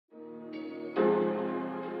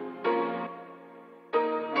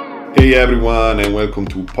Hey everyone, and welcome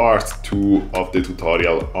to part 2 of the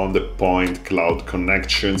tutorial on the point cloud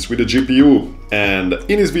connections with the GPU. And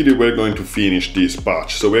in this video we're going to finish this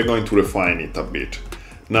patch, so we're going to refine it a bit.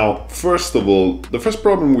 Now, first of all, the first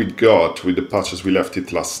problem we got with the patch as we left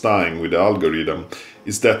it last time with the algorithm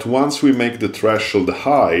is that once we make the threshold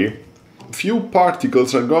high, few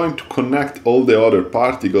particles are going to connect all the other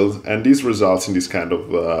particles, and this results in this kind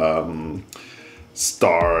of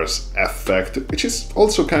stars effect, which is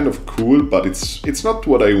also kind of cool, but it's not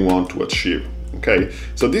what I want to achieve. Okay,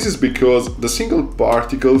 so this is because the single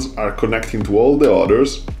particles are connecting to all the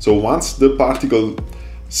others. So once the particle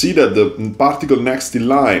see that the particle next in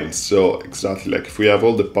line, so exactly like if we have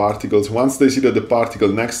all the particles, once they see that the particle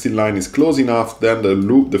next in line is close enough, then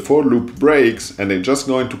the for loop breaks and they're just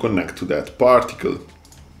going to connect to that particle.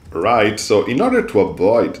 Right, so in order to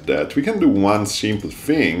avoid that, we can do one simple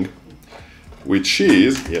thing, which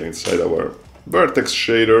is, here inside our vertex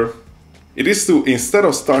shader, it is to, instead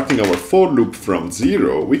of starting our for loop from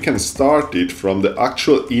 0, we can start it from the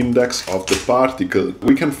actual index of the particle.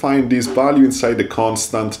 We can find this value inside the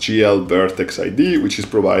constant GL vertex ID, which is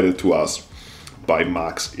provided to us by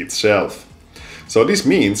Max itself. So this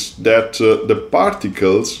means that the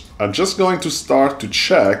particles are just going to start to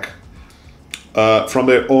check from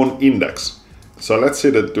their own index. So let's say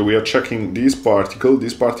that we are checking this particle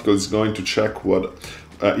is going to check what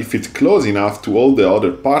if it's close enough to all the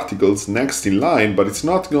other particles next in line, but it's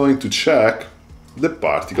not going to check the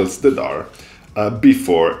particles that are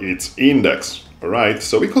before its index. Alright,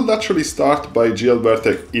 so we could actually start by GL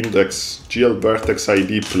vertex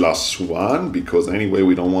ID plus 1, because anyway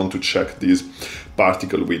we don't want to check this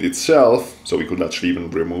particle with itself, so we could actually even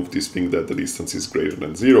remove this thing that the distance is greater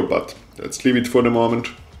than 0, but let's leave it for the moment.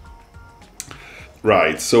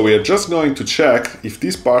 Right, so we are just going to check if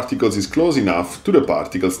this particle is close enough to the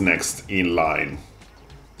particles next in line.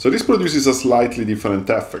 So this produces a slightly different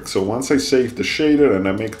effect. So once I save the shader and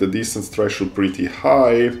I make the distance threshold pretty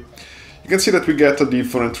high, you can see that we get a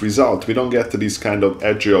different result. We don't get this kind of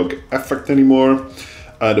hedgehog effect anymore.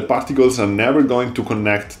 The particles are never going to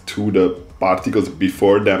connect to the particles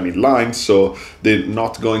before them in line, so they're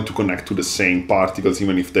not going to connect to the same particles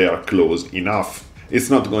even if they are close enough. It's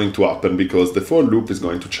not going to happen because the for loop is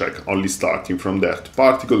going to check only starting from that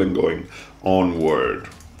particle and going onward.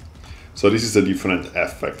 So this is a different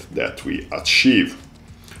effect that we achieve.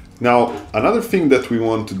 Now, another thing that we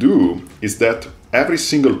want to do is that every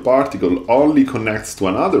single particle only connects to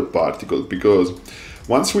another particle, because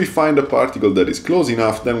once we find a particle that is close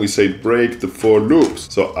enough, then we say break the for loop.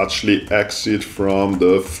 So actually exit from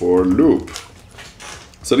the for loop.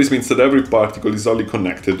 So this means that every particle is only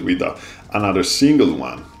connected with another single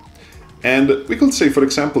one. And we could say, for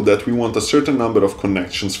example, that we want a certain number of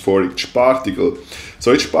connections for each particle.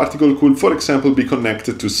 So each particle could, for example, be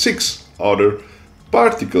connected to 6 other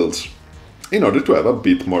particles in order to have a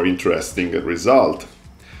bit more interesting result.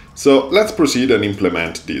 So let's proceed and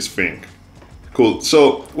implement this thing. Cool,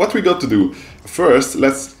 so what we got to do, first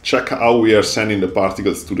let's check how we are sending the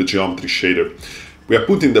particles to the geometry shader. We are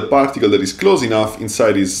putting the particle that is close enough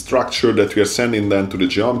inside this structure that we are sending then to the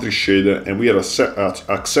geometry shader, and we are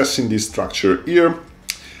accessing this structure here,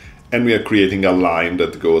 and we are creating a line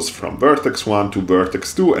that goes from vertex 1 to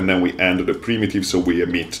vertex 2, and then we end the primitive, so we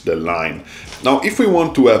emit the line. Now, if we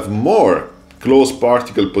want to have more close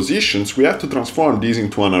particle positions, we have to transform these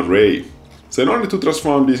into an array. So in order to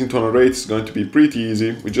transform this into an array, it's going to be pretty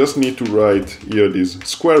easy. We just need to write here these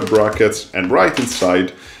square brackets and write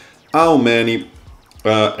inside how many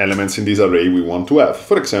elements in this array we want to have.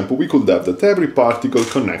 For example, we could have that every particle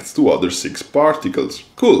connects to other 6 particles.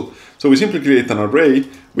 Cool. So we simply create an array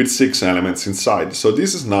with 6 elements inside. So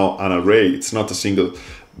this is now an array. It's not a single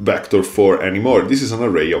vector 4 anymore. This is an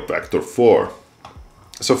array of vector 4.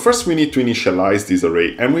 So first we need to initialize this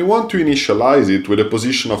array, and we want to initialize it with the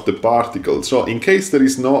position of the particle. So in case there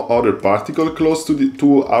is no other particle close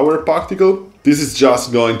to our particle, this is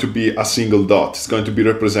just going to be a single dot. It's going to be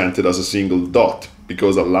represented as a single dot,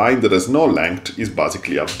 because a line that has no length is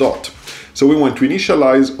basically a dot. So we want to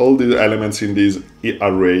initialize all the elements in this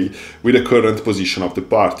array with the current position of the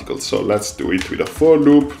particle. So let's do it with a for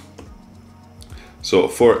loop. So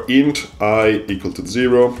for int I equal to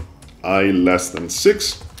 0, I less than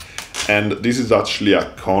 6, and this is actually a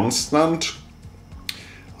constant.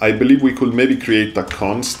 I believe we could maybe create a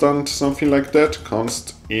constant, something like that,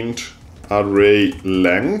 const int array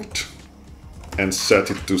length, and set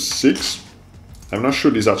it to 6. I'm not sure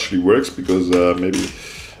this actually works, because maybe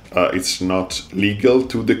it's not legal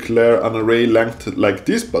to declare an array length like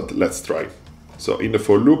this, but let's try. So in the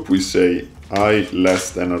for loop we say I less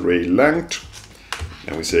than array length,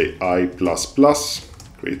 and we say I plus plus,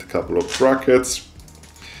 create a couple of brackets.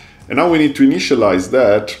 And now we need to initialize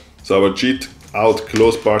that. So our jit out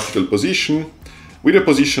close particle position with the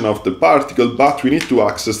position of the particle, but we need to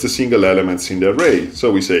access the single elements in the array.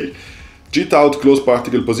 So we say jit out close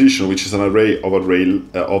particle position, which is an array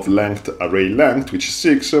of length, array length, which is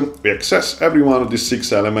 6. We access every one of these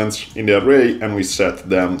 6 elements in the array and we set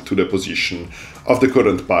them to the position of the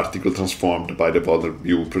current particle transformed by the Volder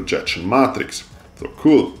view projection matrix. So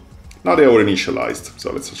cool. Now they are initialized.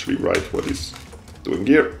 So let's actually write what it's doing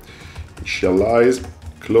here. Initialize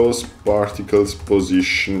close particles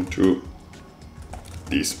position to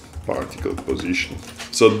this particle position.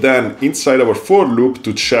 So then inside our for loop,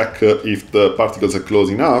 to check if the particles are close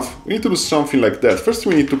enough, we need to do something like that. First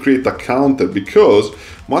we need to create a counter, because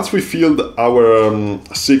once we filled our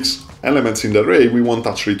 6 elements in the array, we want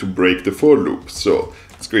actually to break the for loop. So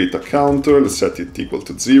let's create a counter, let's set it equal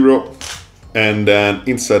to 0. And then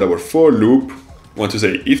inside our for loop, we want to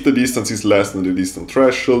say if the distance is less than the distance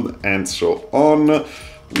threshold, and so on.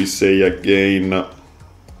 We say again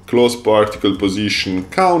close particle position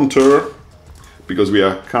counter, because we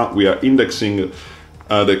are indexing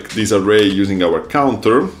this array using our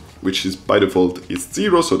counter, which is by default is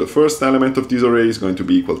 0. So the first element of this array is going to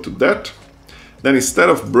be equal to that. Then instead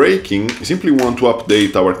of breaking, we simply want to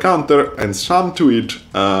update our counter and sum to it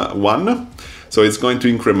 1. So it's going to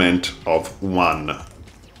increment of 1.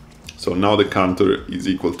 So now the counter is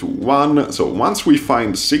equal to 1. So once we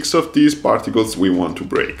find 6 of these particles, we want to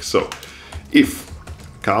break. So if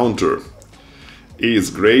counter is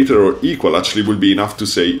greater or equal, actually will be enough to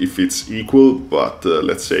say if it's equal, but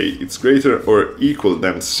let's say it's greater or equal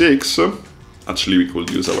than 6. Actually we could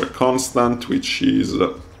use our constant, which is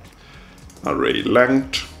array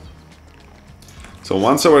length. So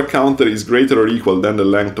once our counter is greater or equal than the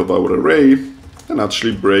length of our array, then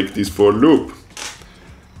actually break this for loop.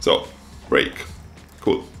 So break,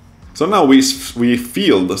 cool. So now we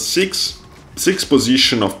filled 6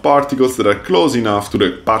 position of particles that are close enough to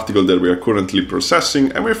the particle that we are currently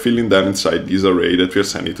processing, and we're filling them inside this array that we are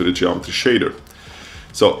sending to the geometry shader.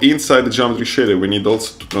 So inside the geometry shader, we need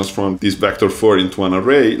also to transform this vector 4 into an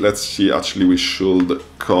array. Let's see, actually we should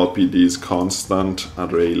copy this constant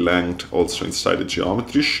array length also inside the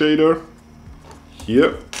geometry shader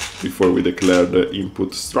here, before we declare the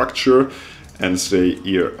input structure, and say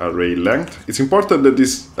here array length. It's important that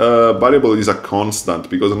this variable is a constant,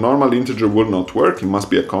 because a normal integer will not work. It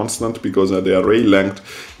must be a constant, because the array length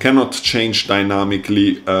cannot change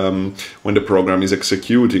dynamically when the program is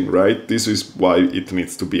executing, right? This is why it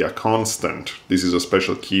needs to be a constant. This is a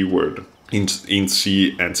special keyword in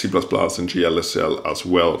C and C++ and GLSL as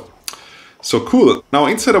well. So cool. Now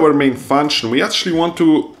inside our main function, we actually want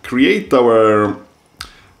to create our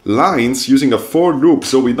lines using a for loop.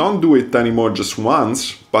 So we don't do it anymore just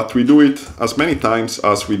once, but we do it as many times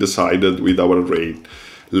as we decided with our array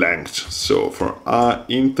length. So for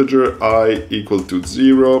integer I equal to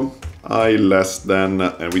 0, I less than,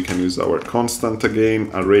 and we can use our constant again,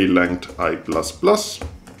 array length I plus plus.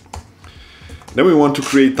 Then we want to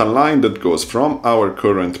create a line that goes from our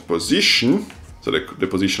current position, so the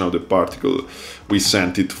position of the particle, we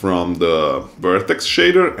sent it from the vertex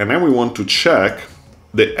shader, and then we want to check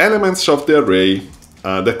the elements of the array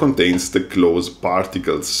that contains the closed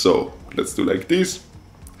particles. So let's do like this.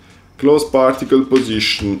 Close particle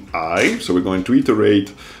position I. So we're going to iterate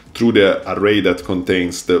through the array that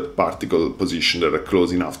contains the particle position that are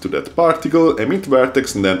close enough to that particle, emit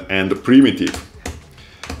vertex, and then end primitive.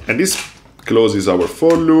 And this closes our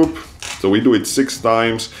for loop. So we do it 6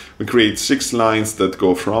 times. We create 6 lines that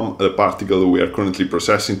go from the particle we are currently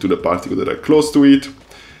processing to the particle that are close to it.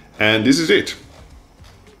 And this is it.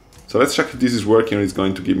 So let's check if this is working, or it's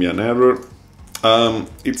going to give me an error.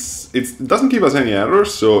 It doesn't give us any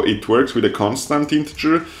errors, so it works with a constant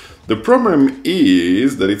integer. The problem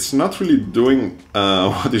is that it's not really doing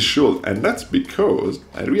what it should, and that's because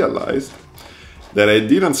I realized that I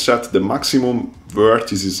didn't set the maximum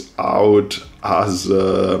vertices out as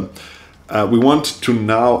we want to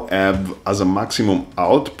now have as a maximum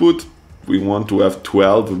output. We want to have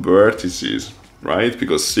 12 vertices, right?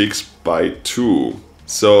 Because 6 by 2.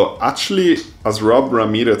 So actually, as Rob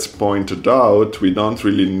Ramirez pointed out, we don't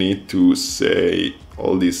really need to say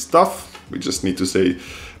all this stuff. We just need to say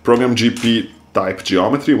program GP type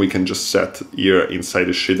geometry. We can just set here inside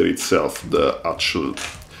the shader itself the actual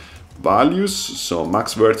values. So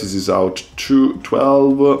max vertices out to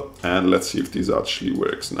 12, and let's see if this actually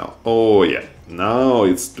works now. Oh yeah, now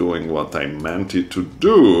it's doing what I meant it to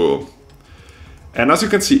do. And as you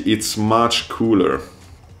can see, it's much cooler.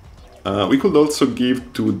 We could also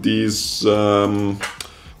give to this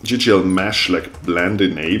GGL mesh like blend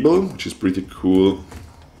enable, which is pretty cool.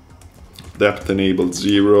 depth enabled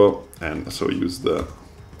 0, and so use the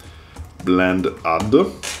blend add.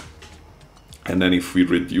 And then if we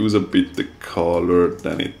reduce a bit the color,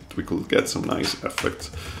 then we could get some nice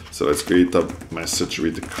effects. So let's create a message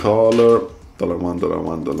with the color $1, $1,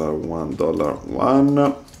 $1,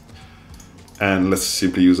 $1, and let's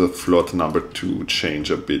simply use a float number to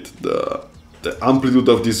change a bit the amplitude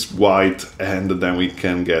of this white, and then we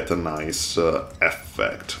can get a nice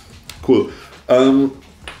effect. Cool.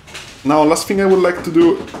 Now, last thing I would like to do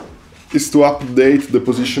is to update the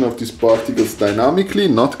position of these particles dynamically,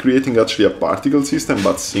 not creating actually a particle system,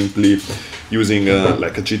 but simply using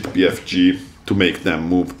like a jit.bfg to make them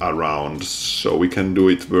move around. So we can do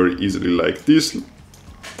it very easily like this.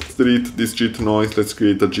 Let's delete this jit noise, let's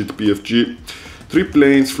create a jit.bfg. 3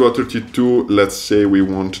 planes, float 32, let's say we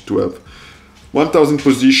want to have 1000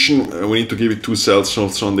 position, we need to give it 2 cells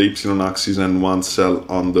also on the y axis and 1 cell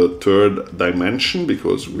on the 3rd dimension,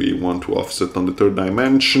 because we want to offset on the 3rd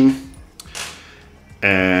dimension.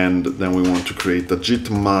 And then we want to create a jit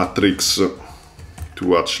matrix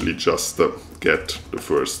to actually just get the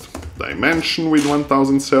 1st dimension with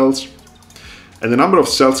 1000 cells. And the number of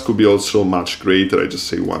cells could be also much greater. I just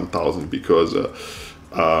say 1000 because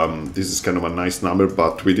this is kind of a nice number,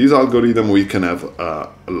 but with this algorithm we can have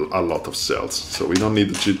a lot of cells. So we don't need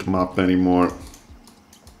the jit map anymore.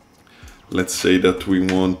 Let's say that we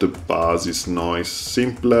want the basis noise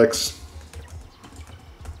simplex.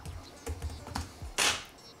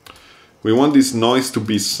 We want this noise to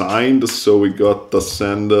be signed, so we got to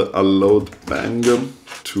send a load bang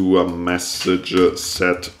to a message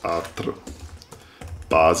set at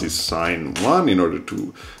basis sign 1 in order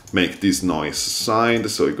to make this noise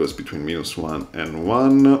signed, so it goes between -1 and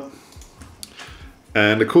 1.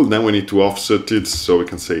 And cool, then we need to offset it, so we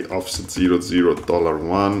can say offset 00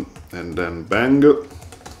 $1 and then bang.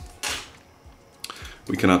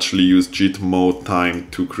 We can actually use jit.mo time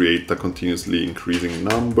to create a continuously increasing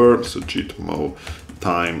number. So jit.mo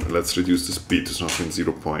time, let's reduce the speed to something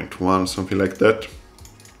 0.1, something like that.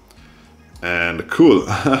 And cool.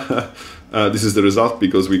 This is the result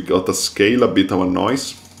because we got to scale a bit our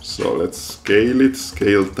noise. So let's scale it,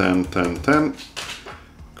 scale 10, 10, 10.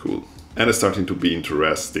 Cool. And it's starting to be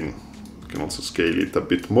interesting. You can also scale it a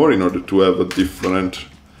bit more in order to have a different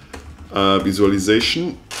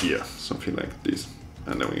visualization. Yeah, something like this.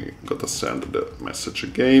 And then we got to send the message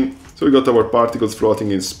again. So we got our particles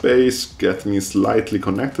floating in space, getting slightly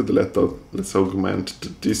connected. Let's augment the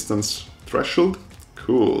distance threshold.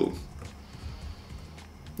 Cool.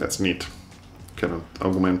 That's neat. Can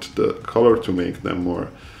augment the color to make them more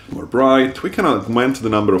bright. We can augment the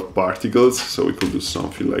number of particles, so we could do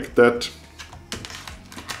something like that.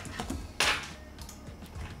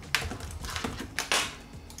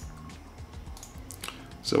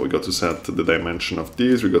 So we got to set the dimension of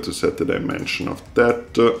this, we got to set the dimension of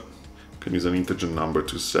that. Can use an integer number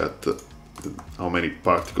to set how many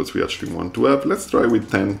particles we actually want to have. Let's try with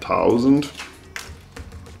 10,000.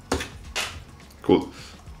 Cool.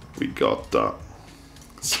 We got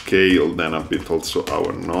scale then a bit also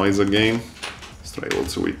our noise again. Let's try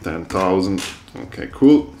also with 10,000. Okay,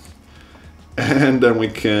 cool. And then we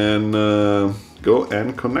can go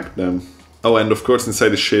and connect them. Oh, and of course inside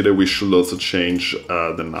the shader we should also change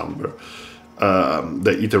the number,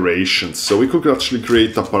 the iterations. So we could actually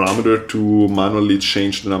create a parameter to manually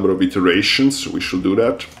change the number of iterations. We should do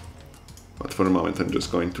that. But for the moment I'm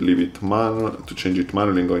just going to leave it manual. To change it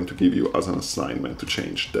manually, I'm going to give you as an assignment to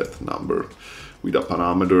change that number with a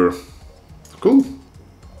parameter. Cool.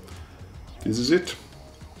 This is it.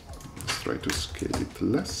 Let's try to scale it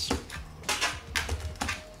less.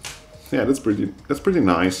 Yeah, that's pretty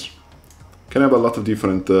nice. Can have a lot of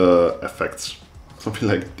different effects. Something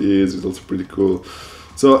like this is also pretty cool.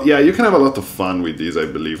 So yeah, you can have a lot of fun with this, I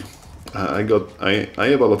believe. I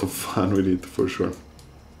have a lot of fun with it for sure.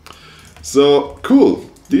 So cool,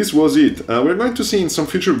 this was it. We're going to see in some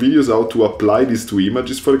future videos how to apply this to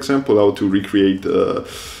images, for example, how to recreate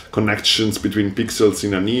connections between pixels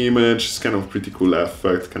in an image. It's kind of a pretty cool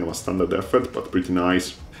effect, kind of a standard effect, but pretty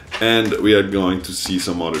nice. And we are going to see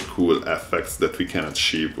some other cool effects that we can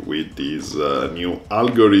achieve with this new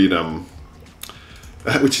algorithm,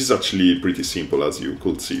 which is actually pretty simple, as you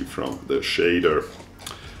could see from the shader.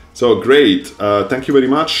 So great, thank you very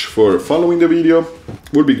much for following the video.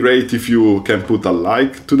 Would be great if you can put a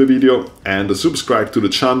like to the video and subscribe to the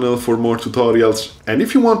channel for more tutorials. And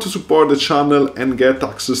if you want to support the channel and get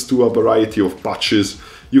access to a variety of patches,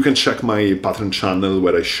 you can check my Patreon channel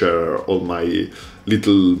where I share all my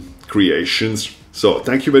little creations. So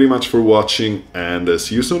thank you very much for watching and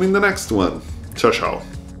see you soon in the next one. Ciao,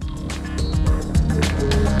 ciao.